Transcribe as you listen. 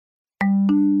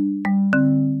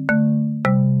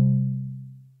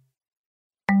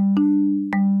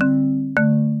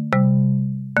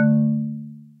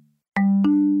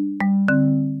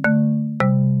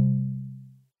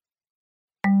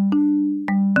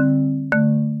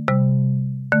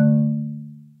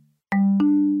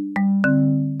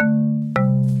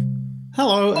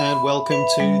welcome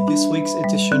to this week's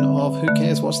edition of Who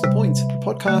Cares What's the Point, the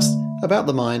podcast about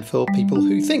the mind for people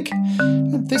who think.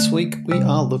 And this week we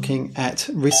are looking at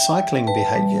recycling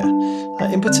behaviour.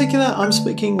 In particular, I'm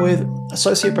speaking with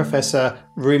Associate Professor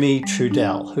Remy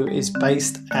Trudell, who is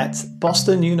based at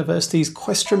Boston University's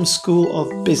Questrom School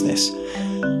of Business.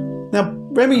 Now,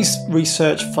 Remy's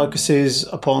research focuses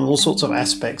upon all sorts of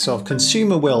aspects of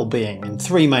consumer well-being in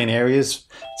three main areas: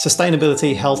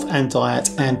 sustainability, health and diet,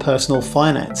 and personal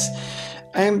finance.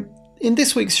 And in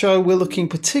this week's show, we're looking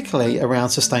particularly around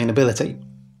sustainability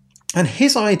and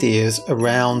his ideas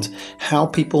around how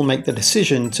people make the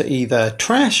decision to either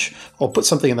trash or put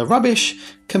something in the rubbish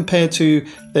compared to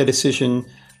their decision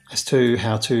as to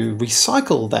how to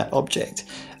recycle that object,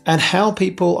 and how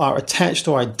people are attached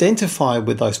or identify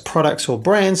with those products or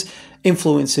brands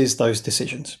influences those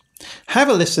decisions. Have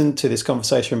a listen to this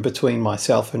conversation between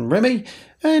myself and Remy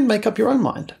and make up your own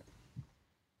mind.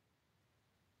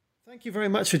 Thank you very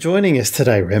much for joining us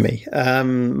today, Remy.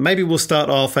 Maybe we'll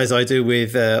start off, as I do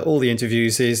with all the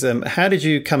interviews, is how did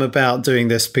you come about doing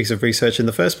this piece of research in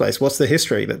the first place? What's the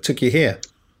history that took you here?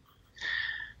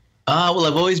 Well,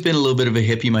 I've always been a little bit of a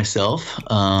hippie myself.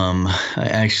 I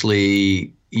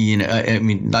actually... I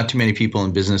mean, not too many people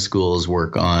in business schools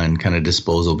work on kind of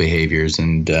disposal behaviors,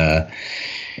 and I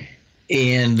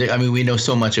mean, we know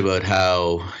so much about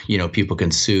how, people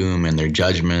consume and their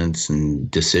judgments and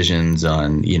decisions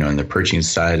on, in the purchasing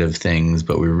side of things,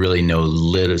 but we really know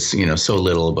so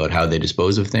little about how they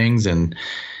dispose of things.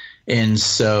 And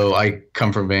so I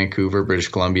come from Vancouver, British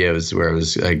Columbia. Was where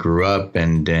I grew up,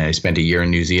 and I spent a year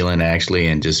in New Zealand actually,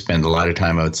 and just spent a lot of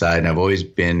time outside. And I've always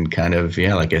been kind of,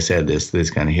 like I said, this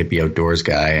kind of hippie outdoors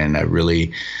guy. And I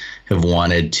really have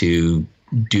wanted to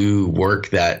do work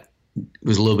that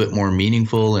was a little bit more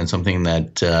meaningful and something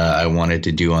that I wanted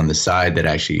to do on the side that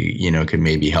actually, could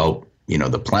maybe help,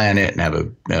 the planet and have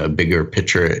a bigger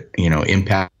picture,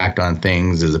 impact on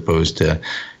things, as opposed to,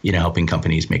 helping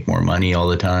companies make more money all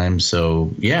the time.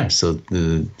 So, this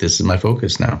is my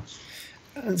focus now.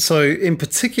 So in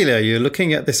particular, you're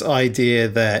looking at this idea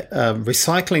that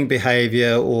recycling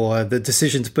behavior, or the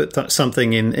decision to put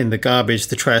something in the garbage,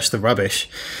 the trash, the rubbish,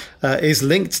 is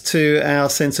linked to our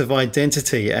sense of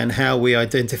identity and how we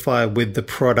identify with the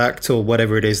product or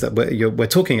whatever it is that we're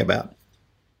talking about.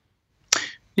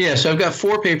 Yeah, so I've got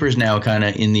 4 papers now kind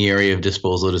of in the area of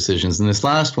disposal decisions. And this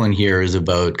last one here is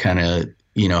about kind of,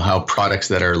 how products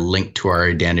that are linked to our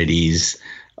identities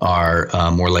are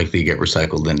more likely to get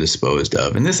recycled than disposed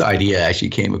of. And this idea actually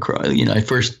came across, I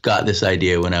first got this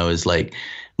idea when I was like,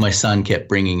 my son kept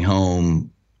bringing home,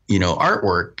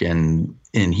 artwork, and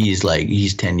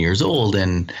he's 10 years old.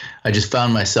 And I just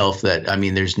found myself that,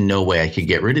 there's no way I could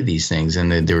get rid of these things.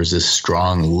 And there was this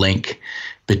strong link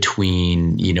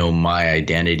between, my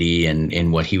identity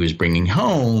and what he was bringing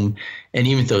home. And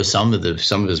even though some of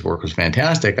his work was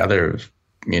fantastic, other,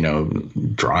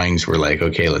 drawings were like,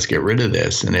 okay, let's get rid of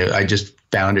this. And I just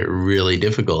found it really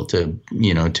difficult to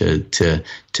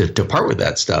part with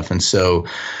that stuff. And so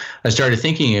I started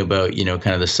thinking about,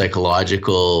 kind of the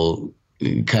psychological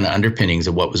kind of underpinnings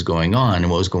of what was going on and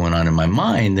what was going on in my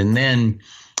mind. And then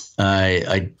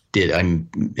I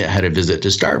had a visit to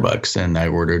Starbucks, and I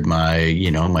ordered my,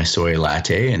 my soy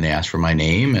latte, and they asked for my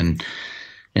name. And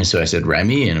so I said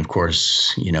Remy. And of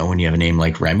course, when you have a name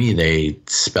like Remy, they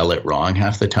spell it wrong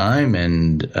half the time.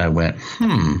 And I went,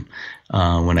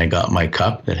 when I got my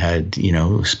cup that had,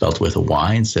 spelt with a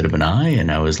Y instead of an I, and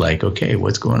I was like, okay,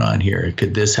 what's going on here?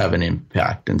 Could this have an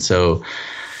impact? And so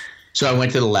I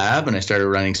went to the lab and I started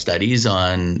running studies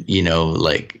on,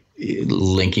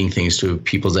 linking things to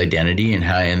people's identity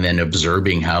and then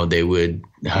observing how they would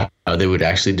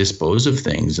actually dispose of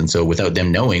things. And so without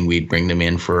them knowing, we'd bring them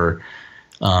in for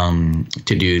to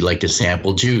do to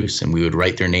sample juice, and we would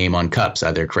write their name on cups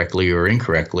either correctly or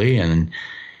incorrectly, and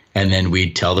then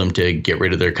we'd tell them to get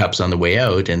rid of their cups on the way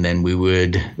out, and then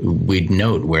we'd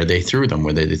note where they threw them,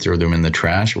 whether they threw them in the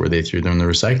trash or where they threw them in the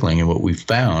recycling. And what we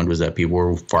found was that people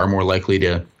were far more likely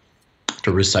to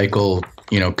recycle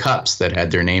cups that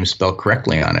had their name spelled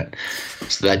correctly on it.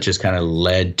 So that just kind of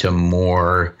led to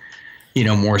more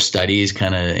studies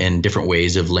kind of in different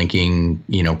ways of linking,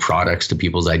 products to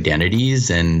people's identities.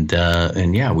 And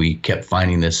we kept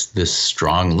finding this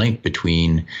strong link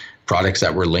between products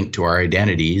that were linked to our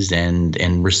identities and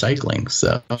recycling.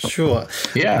 So sure.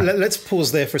 Yeah. Let's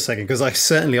pause there for a second, because I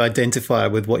certainly identify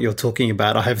with what you're talking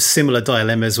about. I have similar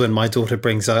dilemmas when my daughter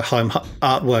brings home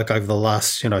artwork over the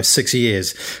last 6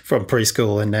 years from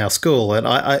preschool and now school,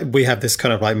 and we have this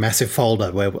kind of like massive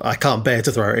folder where I can't bear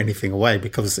to throw anything away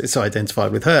because it's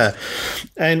identified with her.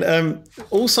 And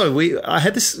also I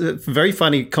had this very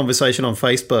funny conversation on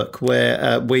Facebook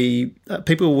where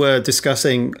people were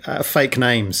discussing fake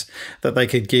names that they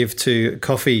could give to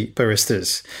coffee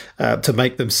baristas to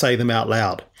make them say them out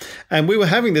loud. And we were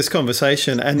having this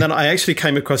conversation, and then I actually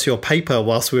came across your paper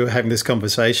whilst we were having this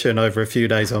conversation over a few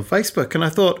days on Facebook, and I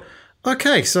thought,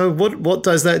 okay, so what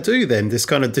does that do then? This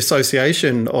kind of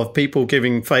dissociation of people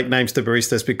giving fake names to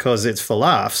baristas because it's for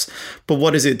laughs, but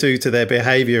what does it do to their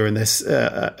behavior and this?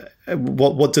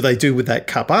 What do they do with that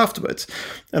cup afterwards?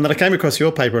 And then I came across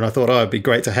your paper, and I thought, it'd be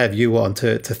great to have you on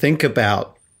to think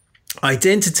about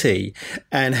identity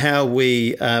and how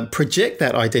we project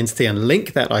that identity and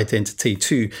link that identity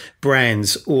to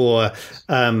brands or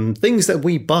things that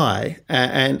we buy,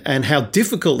 and how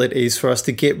difficult it is for us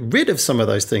to get rid of some of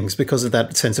those things because of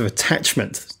that sense of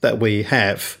attachment that we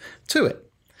have to it.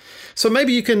 So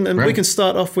maybe you can, and we can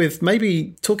start off with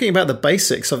maybe talking about the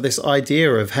basics of this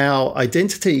idea of how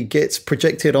identity gets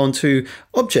projected onto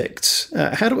objects.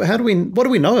 What do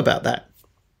we know about that?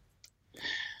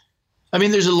 I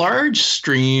mean, there's a large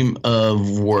stream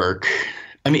of work.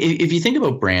 I mean, if you think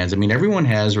about brands, I mean, everyone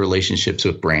has relationships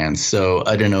with brands. So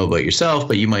I don't know about yourself,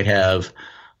 but you might have,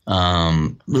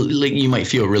 you might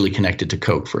feel really connected to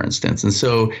Coke, for instance. And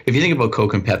so if you think about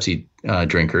Coke and Pepsi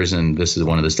drinkers, and this is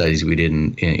one of the studies we did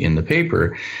in the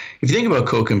paper, if you think about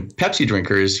Coke and Pepsi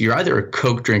drinkers, you're either a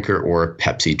Coke drinker or a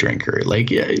Pepsi drinker.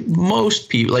 Most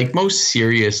people, most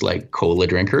serious cola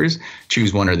drinkers,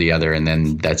 choose one or the other, and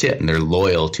then that's it. And they're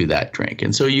loyal to that drink.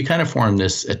 And so you kind of form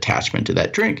this attachment to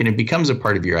that drink, and it becomes a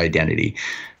part of your identity.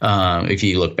 If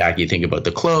you look back, you think about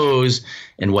the clothes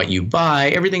and what you buy.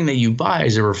 Everything that you buy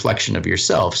is a reflection of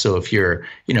yourself. So if you're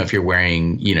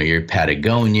wearing, your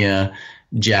Patagonia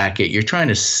jacket, you're trying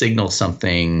to signal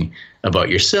something about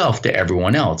yourself to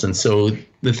everyone else. And so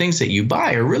the things that you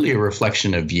buy are really a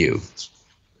reflection of you.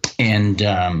 And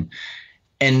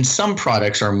some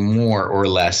products are more or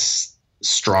less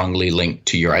strongly linked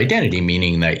to your identity,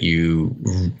 meaning that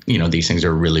these things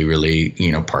are really, really,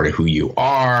 part of who you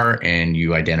are, and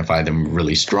you identify them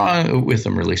really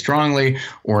strongly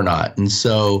or not. And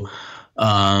so,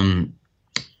 so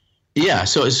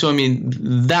I mean,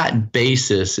 that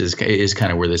basis is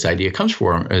kind of where this idea comes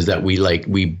from, is that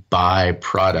we buy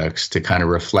products to kind of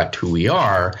reflect who we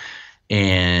are,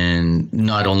 and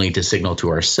not only to signal to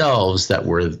ourselves that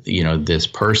we're, this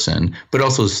person, but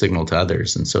also signal to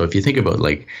others. And so if you think about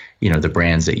the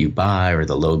brands that you buy or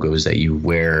the logos that you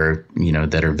wear,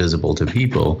 that are visible to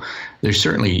people,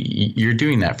 you're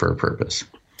doing that for a purpose.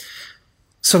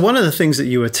 So one of the things that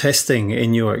you were testing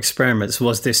in your experiments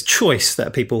was this choice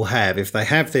that people have. If they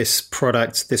have this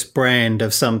product, this brand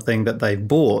of something that they've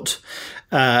bought,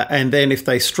 and then if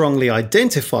they strongly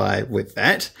identify with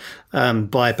that,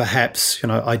 by perhaps,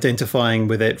 identifying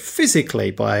with it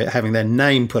physically by having their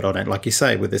name put on it, like you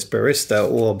say, with this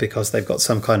barista, or because they've got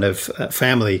some kind of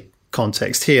family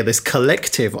context here, this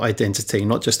collective identity,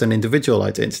 not just an individual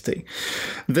identity,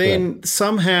 then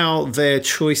somehow their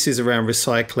choices around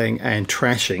recycling and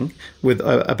trashing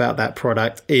about that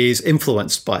product is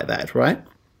influenced by that, right?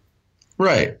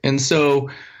 Right. And so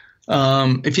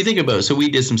if you think about it, so we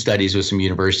did some studies with some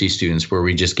university students where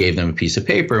we just gave them a piece of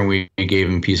paper, and we gave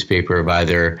them a piece of paper of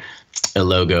either a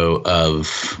logo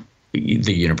of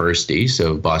the university,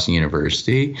 so Boston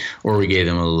University, or we gave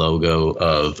them a logo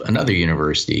of another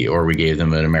university, or we gave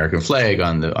them an American flag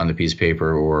on the piece of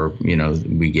paper, or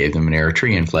we gave them an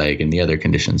Eritrean flag and the other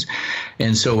conditions.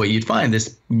 And so what you'd find,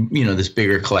 this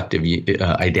bigger collective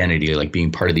identity, like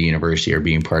being part of the university or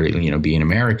being part of being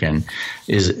American,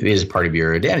 is part of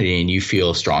your identity, and you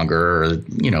feel stronger, or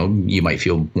you might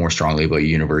feel more strongly about your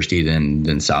university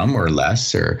than some, or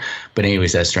less, but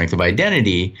anyways, that strength of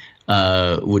identity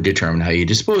would determine how you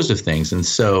dispose of things. And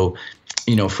so,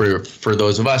 for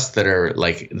those of us that are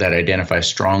that identify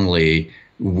strongly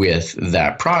with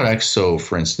that product, so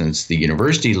for instance, the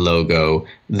university logo,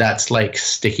 that's like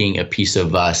sticking a piece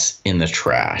of us in the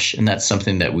trash. And that's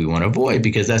something that we want to avoid,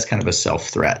 because that's kind of a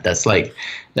self-threat. That's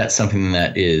something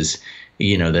that is,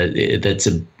 that's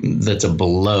a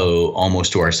blow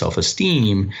almost to our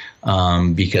self-esteem,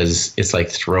 because it's like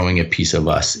throwing a piece of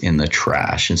us in the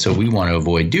trash. And so we want to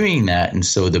avoid doing that. And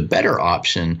so the better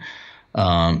option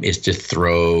is to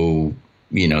throw,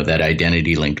 that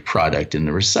identity linked product in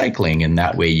the recycling. And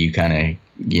that way you kind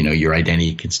your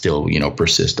identity can still,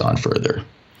 persist on further.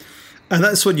 And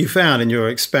that's what you found in your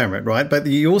experiment, right? But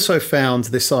you also found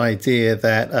this idea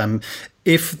that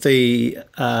if the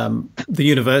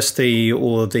university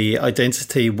or the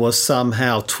identity was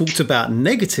somehow talked about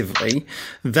negatively,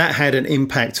 that had an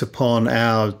impact upon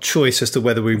our choice as to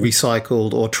whether we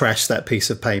recycled or trashed that piece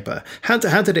of paper. How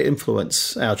did it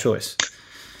influence our choice?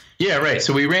 Yeah, right.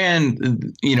 So we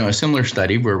ran, a similar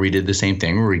study where we did the same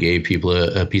thing, where we gave people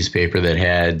a piece of paper that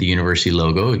had the university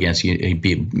logo against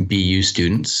BU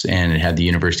students, and it had the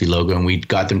university logo, and we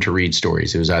got them to read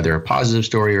stories. It was either a positive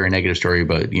story or a negative story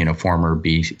about, former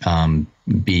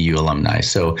BU alumni.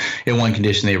 So in one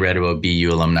condition, they read about BU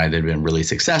alumni that had been really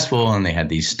successful, and they had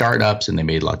these startups, and they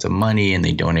made lots of money, and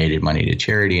they donated money to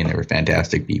charity, and they were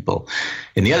fantastic people.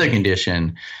 In the other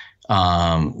condition,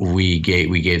 we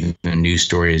gave them news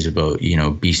stories about,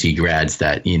 BC grads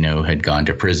that, had gone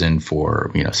to prison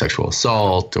for, sexual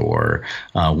assault, or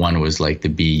one was like the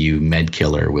BU med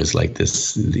killer was like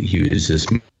this, he was this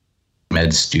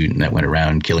med student that went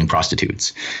around killing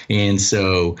prostitutes. And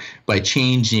so by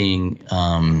changing,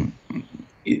 by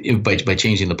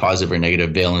changing the positive or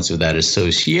negative valence of that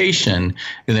association,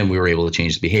 and then we were able to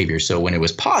change the behavior. So when it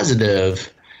was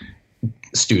positive,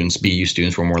 BU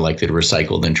students were more likely to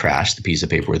recycle than trash the piece of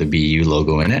paper with a BU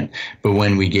logo in it. But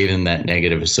when we gave them that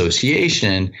negative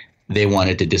association, they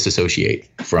wanted to disassociate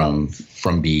from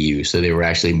BU. So they were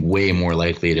actually way more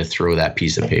likely to throw that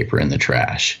piece of paper in the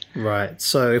trash. Right.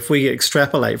 So if we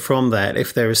extrapolate from that,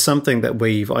 if there is something that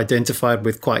we've identified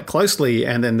with quite closely,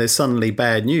 and then there's suddenly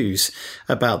bad news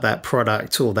about that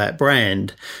product or that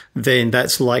brand, then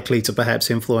that's likely to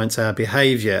perhaps influence our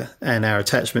behavior and our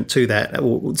attachment to that,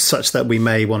 such that we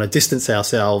may want to distance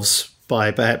ourselves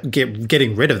by perhaps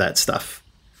getting rid of that stuff.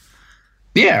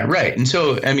 Yeah, right. And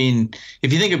so, I mean,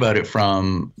 if you think about it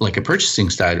from like a purchasing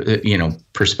style,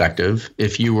 perspective,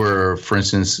 if you were, for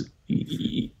instance,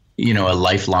 a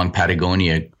lifelong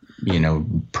Patagonia,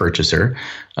 purchaser,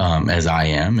 as I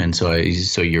am, and so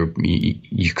you're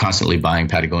constantly buying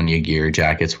Patagonia gear,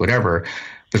 jackets, whatever.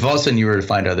 But if all of a sudden you were to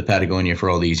find out that Patagonia for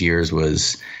all these years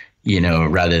was,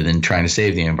 rather than trying to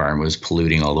save the environment, was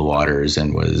polluting all the waters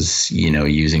and was,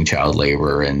 using child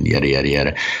labor and yada, yada,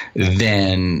 yada,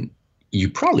 then you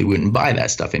probably wouldn't buy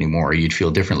that stuff anymore. You'd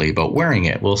feel differently about wearing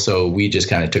it. Well, so we just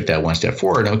kind of took that one step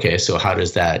forward. Okay, so how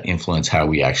does that influence how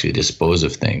we actually dispose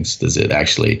of things? Does it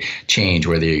actually change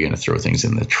whether you're going to throw things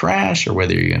in the trash or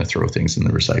whether you're going to throw things in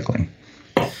the recycling?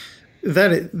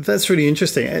 That's really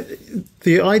interesting.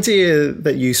 The idea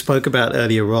that you spoke about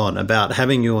earlier on about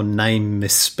having your name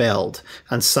misspelled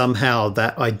and somehow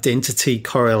that identity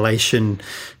correlation,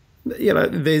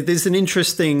 there's an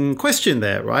interesting question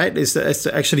there, right? Is that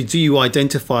actually, do you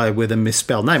identify with a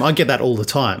misspelled name? I get that all the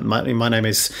time. My name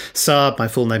is Saab. My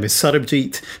full name is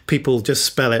Sarabjit. People just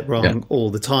spell it wrong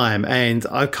all the time. And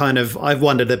I've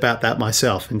wondered about that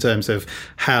myself in terms of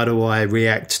how do I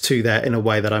react to that in a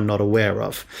way that I'm not aware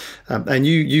of. And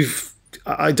you've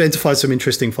identified some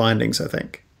interesting findings, I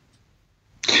think.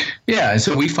 Yeah,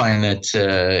 so we find that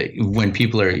when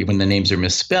the names are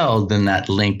misspelled, then that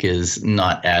link is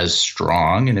not as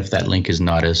strong, and if that link is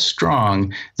not as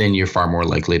strong, then you're far more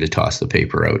likely to toss the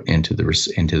paper out into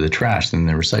the trash than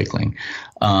the recycling.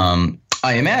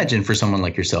 I imagine for someone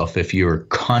like yourself, if you're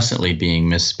constantly being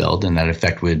misspelled, then that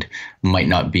effect might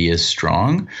not be as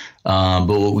strong. But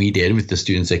what we did with the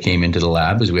students that came into the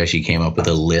lab is we actually came up with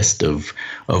a list of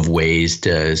ways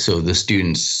so the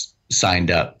students signed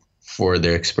up for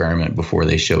their experiment before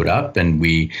they showed up, and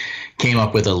we came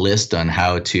up with a list on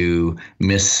how to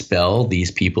misspell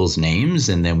these people's names,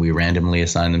 and then we randomly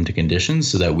assigned them to conditions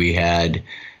so that we had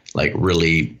like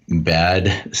really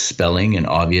bad spelling and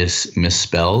obvious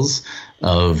misspells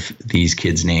of these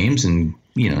kids' names, and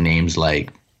names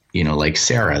like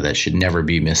Sarah that should never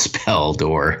be misspelled,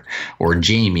 or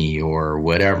Jamie or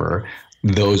whatever.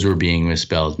 Those were being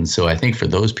misspelled. And so I think for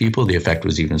those people, the effect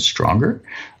was even stronger.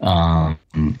 But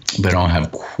I don't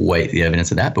have quite the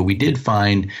evidence of that. But we did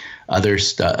find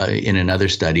in another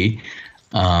study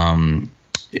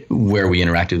where we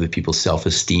interacted with people's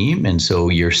self-esteem. And so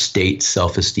your state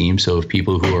self-esteem, so if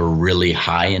people who are really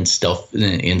high in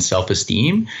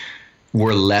self-esteem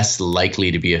were less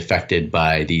likely to be affected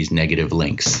by these negative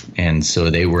links. And so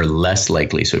they were less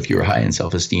likely. So if you were high in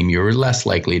self-esteem, you were less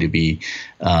likely to be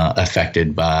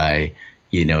affected by,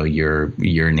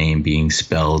 your name being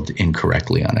spelled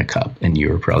incorrectly on a cup. And you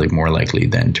were probably more likely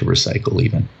then to recycle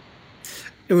even.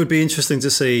 It would be interesting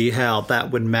to see how that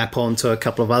would map onto a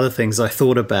couple of other things I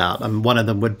thought about. And one of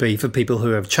them would be for people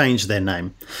who have changed their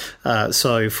name.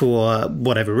 So for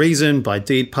whatever reason, by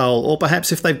deed poll, or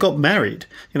perhaps if they've got married.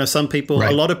 You know, some people,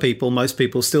 right. A lot of people, most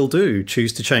people still do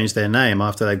choose to change their name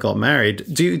after they got married.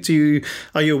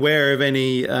 Are you aware of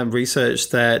any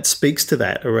research that speaks to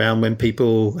that around when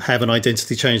people have an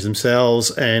identity change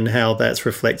themselves and how that's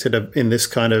reflected in this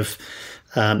kind of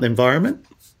environment?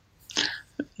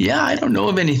 Yeah, I don't know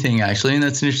of anything actually, and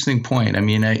that's an interesting point. I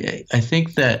mean, I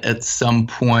think that at some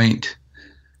point,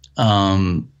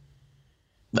 I'm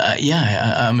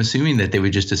assuming that they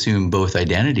would just assume both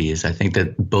identities. I think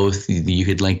that both you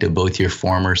could link to both your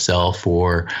former self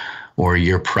or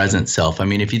your present self. I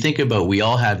mean, if you think about, we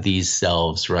all have these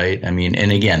selves, right? I mean,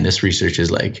 and again, this research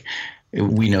is like,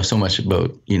 we know so much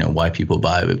about, why people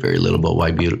buy, but very little about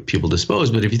why people dispose.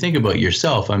 But if you think about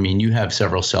yourself, I mean, you have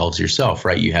several selves yourself,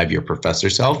 right? You have your professor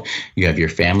self, you have your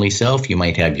family self, you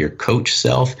might have your coach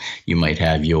self, you might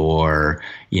have your,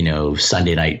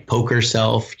 Sunday night poker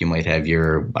self, you might have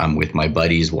your, I'm with my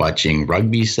buddies watching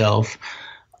rugby self.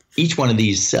 Each one of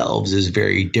these selves is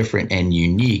very different and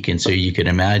unique. And so you could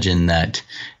imagine that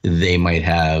they might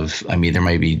have, there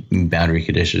might be boundary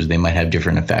conditions, they might have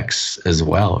different effects as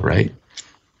well, right?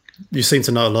 You seem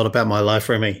to know a lot about my life,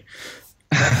 Remy.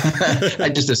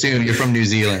 I just assume you're from New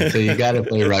Zealand, so you got to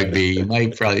play rugby. You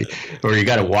might probably, or you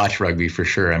got to watch rugby for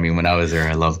sure. I mean, when I was there,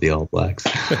 I loved the All Blacks.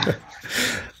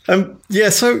 So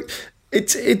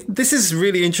this is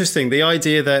really interesting. The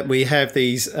idea that we have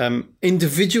these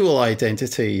individual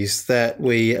identities that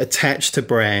we attach to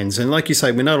brands, and like you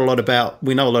say, we know a lot about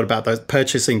those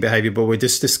purchasing behavior, but we're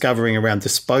just discovering around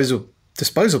disposal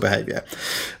behavior.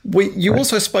 You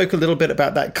also spoke a little bit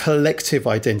about that collective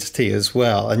identity as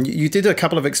well, and you did a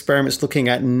couple of experiments looking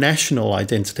at national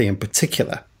identity in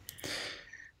particular.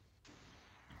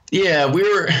 Yeah,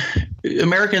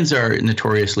 Americans are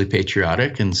notoriously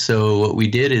patriotic, and so what we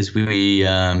did is we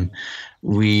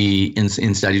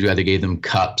in studies we either gave them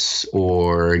cups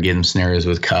or gave them scenarios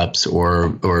with cups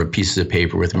or pieces of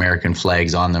paper with American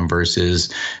flags on them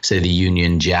versus, say, the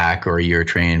Union Jack or a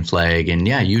Eritrean flag. And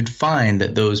yeah, you'd find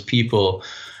that those people,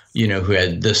 who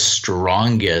had the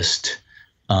strongest,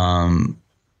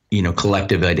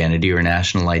 collective identity or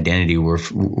national identity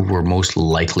were most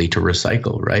likely to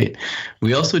recycle, right?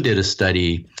 We also did a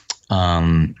study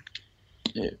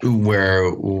where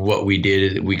what we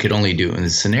did is we could only do it in a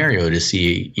scenario to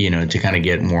see, to kind of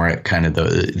get more at kind of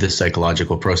the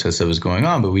psychological process that was going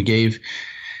on. But we gave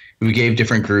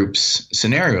different groups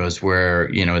scenarios where,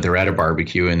 they're at a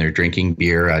barbecue and they're drinking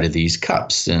beer out of these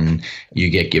cups, and you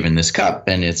get given this cup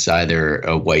and it's either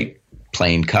a white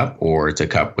plain cup or it's a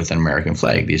cup with an American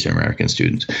flag. These are American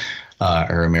students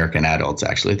or American adults,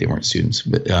 actually. They weren't students.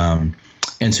 But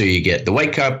and so you get the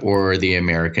white cup or the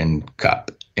American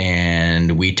cup.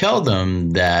 And we tell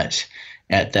them that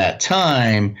at that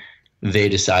time, they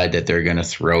decide that they're going to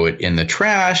throw it in the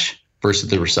trash versus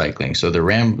the recycling. So they're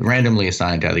randomly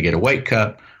assigned to either get a white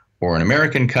cup or an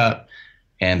American cup,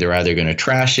 and they're either going to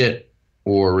trash it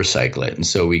or recycle it. And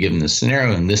so we give them the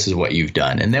scenario, and this is what you've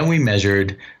done. And then we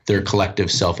measured their collective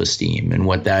self-esteem. And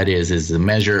what that is the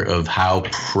measure of how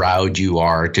proud you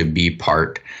are to be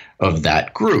part of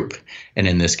that group. And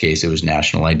in this case, it was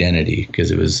national identity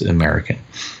because it was American.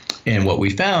 And what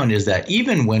we found is that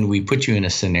even when we put you in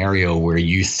a scenario where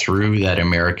you threw that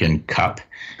American cup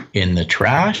in the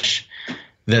trash,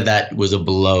 that was a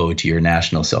blow to your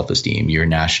national self-esteem, your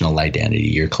national identity,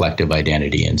 your collective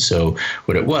identity. And so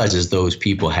what it was is those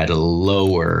people had a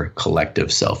lower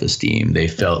collective self-esteem. They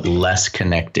felt less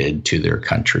connected to their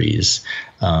countries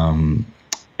when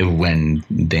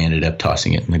they ended up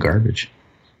tossing it in the garbage.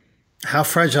 How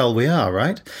fragile we are,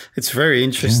 right? It's very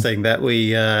interesting that we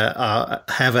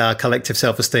have our collective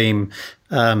self-esteem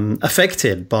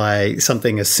affected by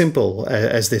something as simple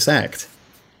as this act.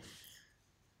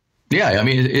 Yeah, I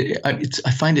mean,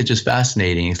 I find it just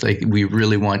fascinating. It's like we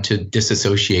really want to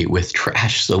disassociate with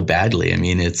trash so badly. I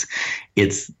mean, it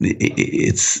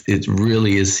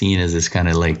really is seen as this kind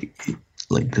of like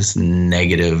this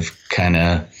negative kind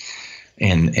of,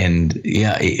 and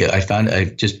yeah, I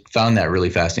just found that really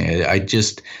fascinating.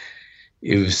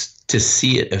 It was to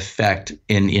see it affect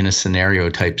in a scenario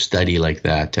type study like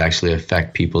that, to actually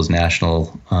affect people's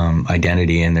national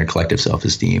identity and their collective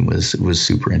self-esteem was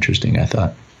super interesting, I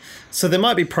thought. So there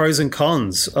might be pros and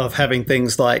cons of having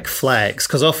things like flags,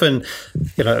 because often,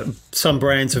 some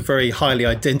brands are very highly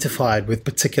identified with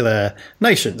particular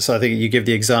nations. So I think you give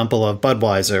the example of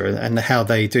Budweiser and how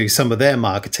they do some of their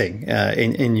marketing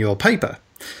in your paper.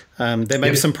 There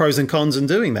may be some pros and cons in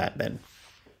doing that then.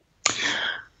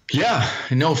 Yeah,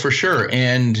 no, for sure.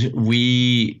 And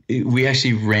we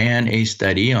actually ran a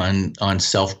study on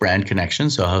self-brand connection,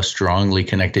 so how strongly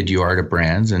connected you are to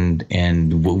brands, and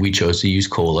we chose to use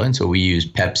cola, and so we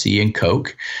used Pepsi and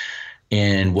Coke.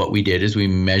 And what we did is we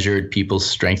measured people's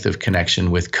strength of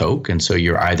connection with Coke, and so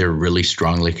you're either really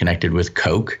strongly connected with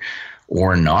Coke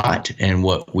or not. And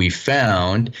what we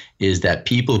found is that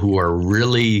people who are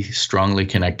really strongly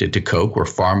connected to Coke were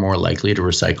far more likely to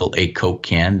recycle a Coke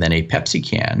can than a Pepsi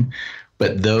can.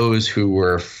 But those who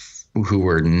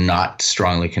were not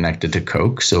strongly connected to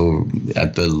Coke, so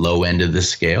at the low end of the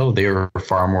scale, they were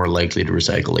far more likely to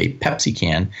recycle a Pepsi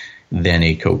can than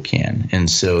a Coke can. And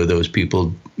so those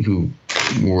people who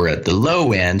were at the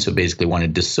low end, so basically want to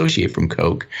dissociate from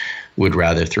Coke, would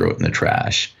rather throw it in the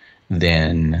trash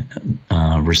than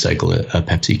recycle a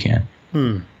Pepsi can.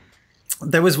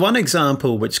 There was one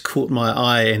example which caught my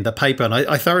eye in the paper, and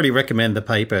I thoroughly recommend the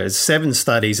paper. It's 7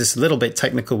 studies. It's a little bit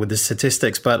technical with the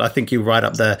statistics, but I think you write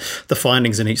up the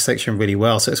findings in each section really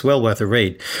well, so it's well worth a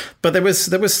read. But there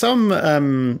was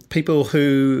some people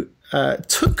who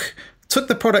took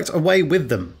the product away with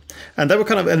them. And they were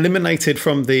kind of eliminated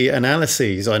from the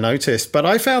analyses, I noticed. But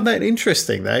I found that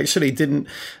interesting. They actually didn't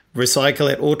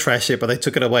recycle it or trash it, but they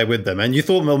took it away with them. And you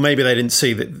thought, well, maybe they didn't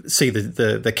see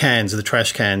the cans, the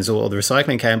trash cans or the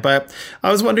recycling can. But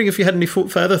I was wondering if you had any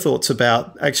further thoughts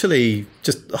about actually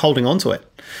just holding on to it.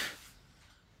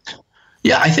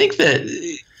 Yeah, I think that.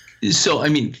 So, I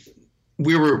mean,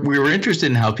 we were interested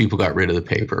in how people got rid of the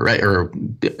paper, right, or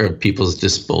people's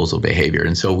disposal behavior,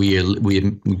 and so we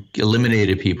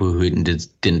eliminated people who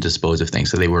didn't dispose of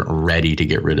things, so they weren't ready to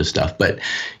get rid of stuff. But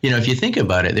if you think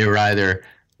about it, they were either,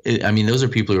 I mean, those are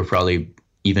people who are probably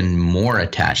even more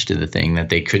attached to the thing that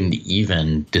they couldn't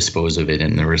even dispose of it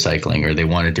in the recycling, or they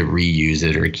wanted to reuse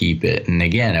it or keep it. And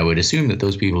again, I would assume that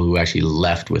those people who actually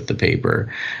left with the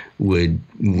paper would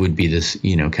be this,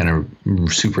 kind of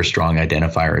super strong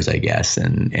identifiers, I guess,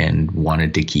 and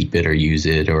wanted to keep it or use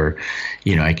it, or,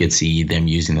 I could see them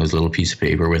using those little piece of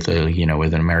paper with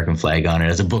with an American flag on it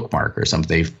as a bookmark or something.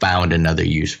 They found another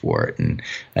use for it. And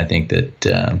I think that,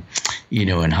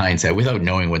 in hindsight, without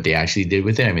knowing what they actually did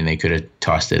with it, I mean, they could have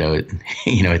tossed it out, at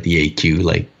the AQ,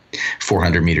 like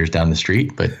 400 meters down the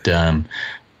street.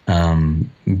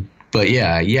 But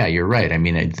yeah, you're right. I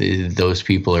mean, those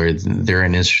people they're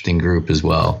an interesting group as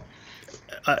well.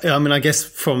 I mean, I guess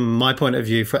from my point of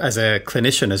view, as a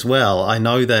clinician as well, I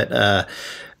know that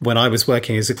when I was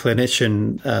working as a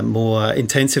clinician more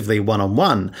intensively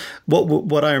one-on-one,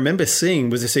 what I remember seeing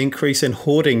was this increase in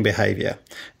hoarding behavior,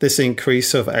 this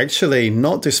increase of actually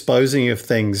not disposing of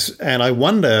things. And I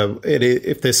wonder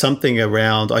if there's something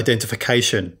around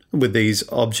identification with these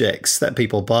objects that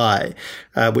people buy,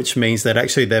 which means that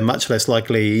actually they're much less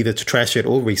likely either to trash it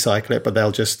or recycle it, but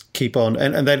they'll just keep on,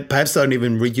 and they perhaps don't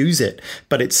even reuse it,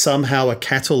 but it's somehow a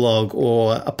catalog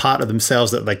or a part of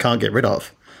themselves that they can't get rid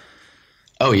of.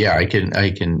 Oh yeah, I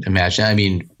can imagine. I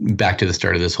mean, back to the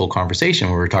start of this whole conversation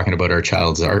where we're talking about our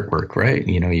child's artwork, right?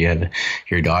 You have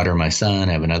your daughter, my son,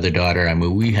 I have another daughter. I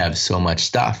mean, we have so much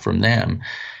stuff from them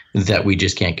that we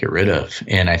just can't get rid of.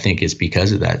 And I think it's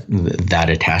because of that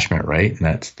attachment, right?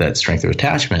 And that strength of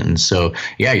attachment. And so,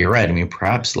 yeah, you're right. I mean,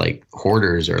 perhaps like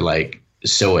hoarders are like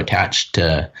so attached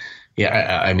to,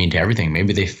 I mean, to everything.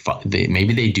 Maybe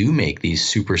they do make these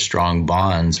super strong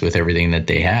bonds with everything that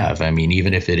they have. I mean,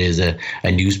 even if it is a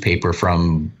newspaper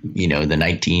from the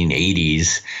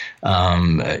 1980s,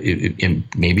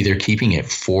 maybe they're keeping it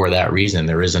for that reason.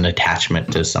 There is an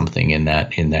attachment to something in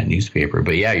that newspaper.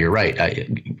 But yeah, you're right.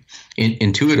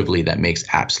 Intuitively, that makes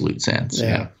absolute sense.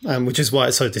 Yeah. Which is why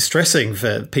it's so distressing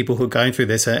for people who are going through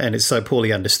this, and it's so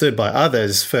poorly understood by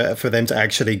others for them to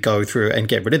actually go through and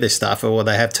get rid of this stuff, or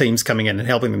they have teams coming in and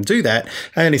helping them do that,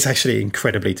 and it's actually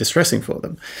incredibly distressing for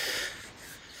them.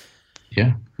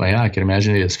 Yeah, well, yeah, I can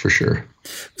imagine it is for sure.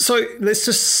 So let's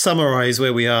just summarize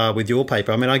where we are with your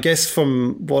paper. I mean, I guess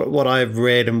from what I've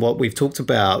read and what we've talked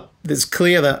about, it's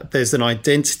clear that there's an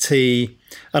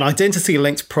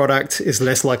identity-linked product is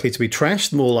less likely to be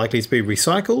trashed, more likely to be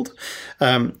recycled.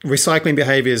 Recycling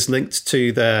behavior is linked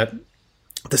to the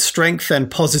strength and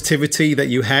positivity that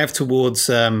you have towards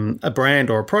a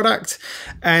brand or a product,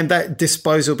 and that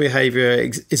disposal behavior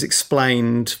is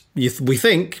explained, we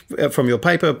think, from your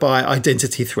paper, by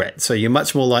identity threat. So you're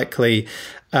much more likely,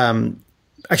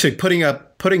 actually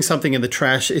putting something in the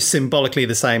trash is symbolically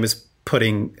the same as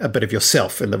putting a bit of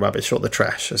yourself in the rubbish or the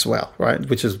trash as well, right?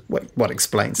 Which is what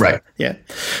explains right. That. Yeah.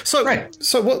 So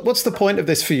what's the point of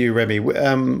this for you, Remy?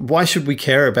 Why should we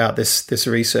care about this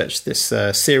research, this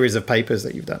series of papers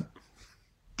that you've done?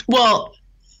 Well,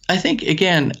 I think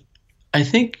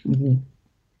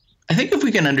I think if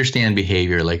we can understand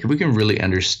behavior, like if we can really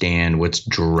understand what's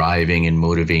driving and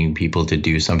motivating people to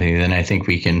do something, then I think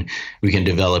we can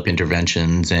develop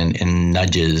interventions and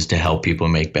nudges to help people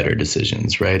make better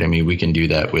decisions, right? I mean, we can do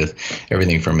that with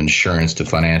everything from insurance to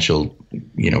financial,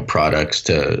 products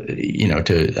to,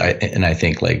 I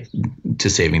think like to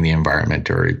saving the environment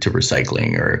or to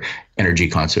recycling or energy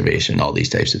conservation, all these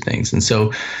types of things. And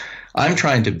so I'm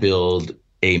trying to build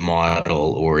a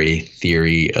model or a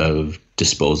theory of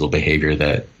disposal behavior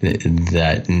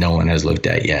that no one has looked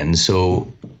at yet. And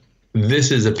so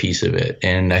this is a piece of it.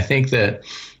 And I think that,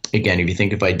 again, if you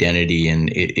think of identity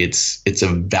and it's a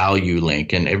value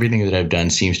link, and everything that I've done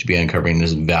seems to be uncovering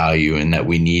this value, and that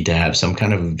we need to have some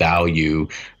kind of value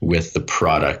with the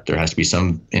product. There has to be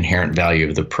some inherent value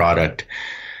of the product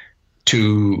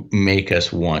to make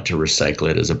us want to recycle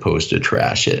it as opposed to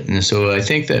trash it. And so I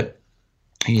think that,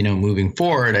 moving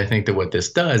forward, I think that what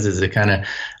this does is it kind of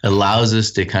allows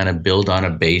us to kind of build on a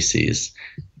basis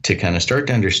to kind of start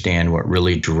to understand what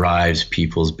really drives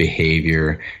people's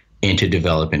behavior and to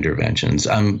develop interventions.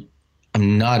 I'm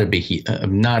not a big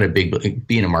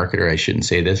being a marketer, I shouldn't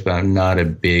say this, but I'm not a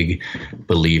big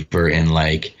believer in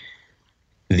like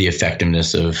the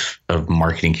effectiveness of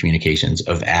marketing communications,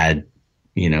 of ad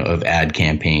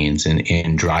campaigns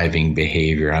and driving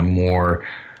behavior.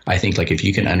 I think like if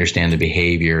you can understand the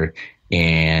behavior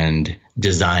and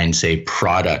design, say,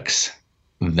 products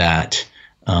that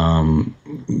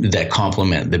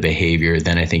complement the behavior,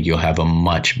 then I think you'll have a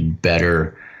much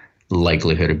better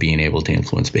likelihood of being able to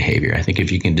influence behavior. I think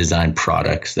if you can design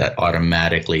products that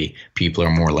automatically people are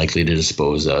more likely to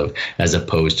dispose of, as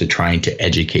opposed to trying to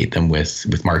educate them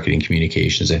with marketing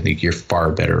communications, I think you're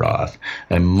far better off.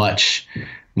 I'm much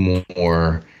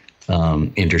more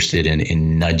interested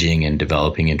in nudging and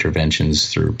developing interventions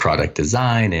through product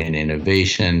design and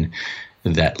innovation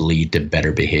that lead to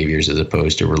better behaviors, as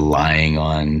opposed to relying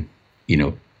on,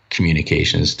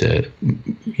 communications to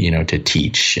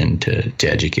teach and to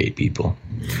educate people.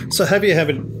 So have you had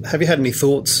any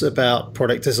thoughts about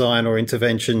product design or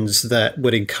interventions that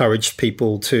would encourage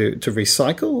people to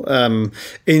recycle?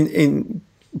 In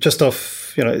just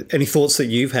off, any thoughts that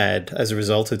you've had as a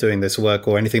result of doing this work,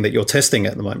 or anything that you're testing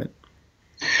at the moment?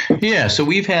 Yeah, so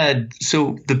we had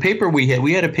a paper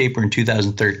in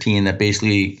 2013 that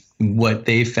basically what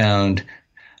we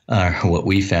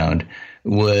found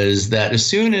was that as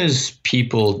soon as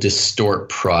people distort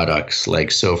products, like,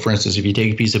 so for instance, if you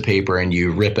take a piece of paper and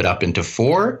you rip it up into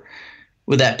four,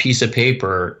 well, that piece of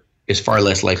paper is far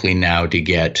less likely now to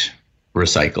get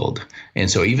recycled.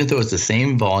 And so even though it's the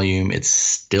same volume, it's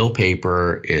still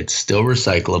paper, it's still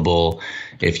recyclable.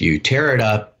 If you tear it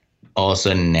up, all of a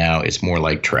sudden now it's more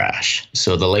like trash.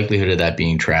 So the likelihood of that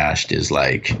being trashed is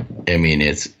like, I mean,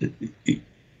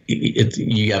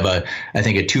 you have a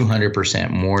 200%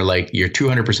 more you're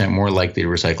 200% more likely to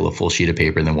recycle a full sheet of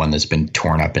paper than one that's been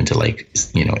torn up into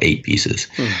 8 pieces.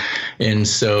 And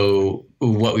so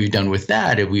what we've done with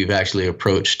that is we've actually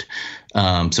approached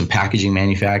some packaging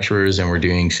manufacturers, and we're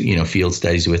doing field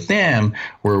studies with them,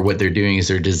 where what they're doing is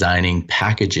they're designing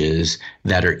packages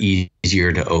that are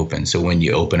easier to open. So when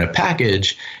you open a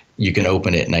package, you can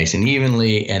open it nice and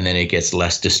evenly, and then it gets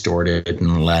less distorted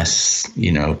and less,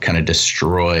 kind of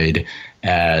destroyed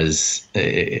as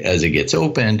it gets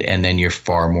opened, and then you're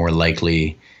far more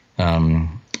likely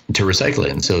to recycle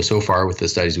it. And so far with the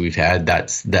studies we've had,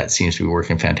 that seems to be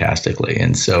working fantastically.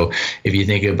 And so if you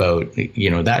think about,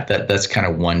 that's kind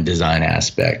of one design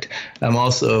aspect. I'm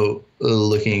also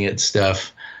looking at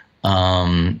stuff.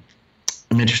 I'm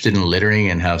interested in littering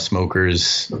and how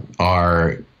smokers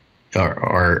are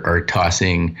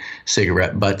tossing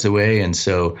cigarette butts away. And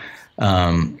so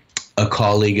a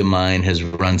colleague of mine has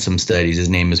run some studies. His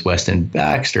name is Weston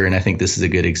Baxter, and I think this is a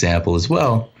good example as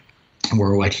well,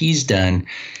 where what he's done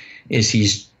is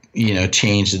he's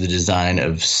changed the design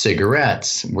of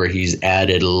cigarettes, where he's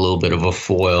added a little bit of a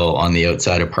foil on the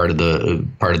outside of part of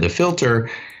the filter.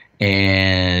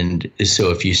 And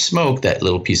so if you smoke, that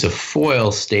little piece of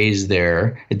foil stays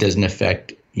there. It doesn't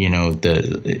affect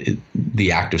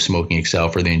the act of smoking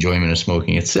itself or the enjoyment of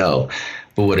smoking itself.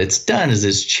 But what it's done is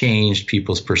it's changed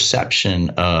people's perception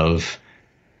of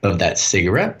that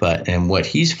cigarette butt. And what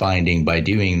he's finding by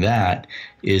doing that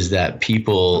is that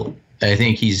people, I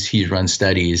think he's run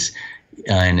studies,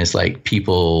 and it's like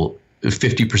people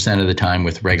 50% of the time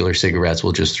with regular cigarettes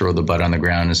will just throw the butt on the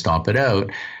ground and stomp it out.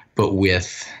 But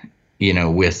with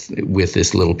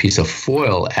this little piece of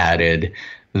foil added,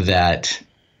 that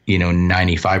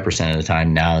 95% of the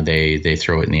time now they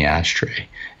throw it in the ashtray.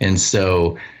 And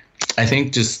so I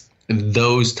think just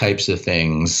those types of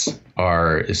things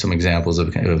are some examples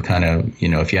of kind of,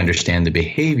 if you understand the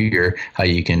behavior, how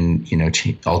you can,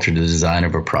 alter the design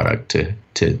of a product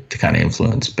to kind of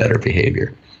influence better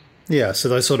behavior. Yeah, so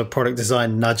those sort of product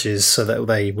design nudges so that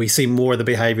we see more of the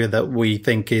behavior that we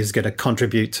think is going to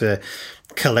contribute to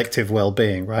collective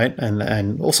well-being, right?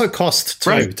 And also cost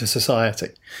too to society.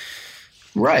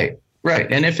 Right.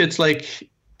 And if it's like,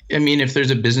 if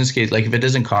there's a business case, like if it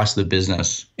doesn't cost the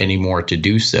business anymore to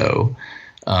do so,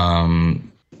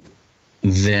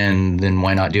 then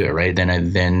why not do it, right? Then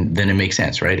it makes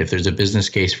sense, right? If there's a business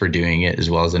case for doing it as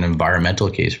well as an environmental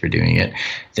case for doing it,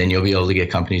 then you'll be able to get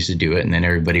companies to do it, and then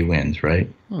everybody wins, right?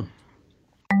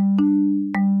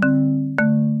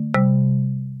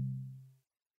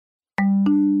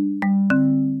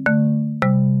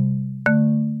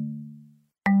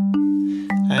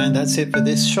 And that's it for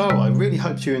this show. I really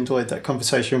hope you enjoyed that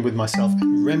conversation with myself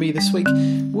and Remy this week.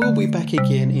 We'll be back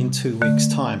again in 2 weeks'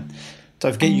 time.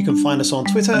 Don't forget you can find us on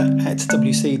Twitter at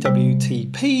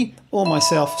WCWTP, or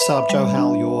myself, Saab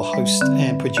Johal, your host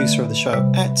and producer of the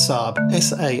show, at Saab,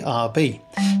 S-A-R-B.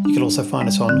 You can also find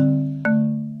us on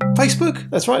Facebook,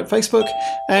 that's right, Facebook,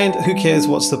 and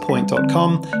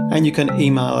whocareswhatsthepoint.com, and you can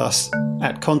email us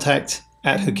at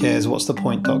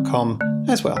contact@whocareswhatsthepoint.com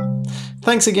as well.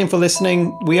 Thanks again for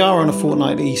listening. We are on a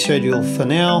fortnightly schedule for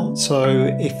now, so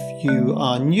if you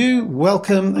are new,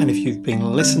 welcome, and if you've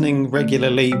been listening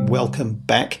regularly, welcome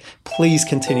back. Please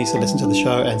continue to listen to the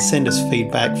show and send us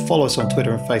feedback. Follow us on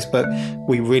Twitter and Facebook.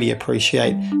 We really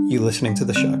appreciate you listening to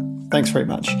the show. Thanks very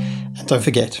much. And don't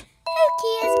forget, who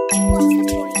cares?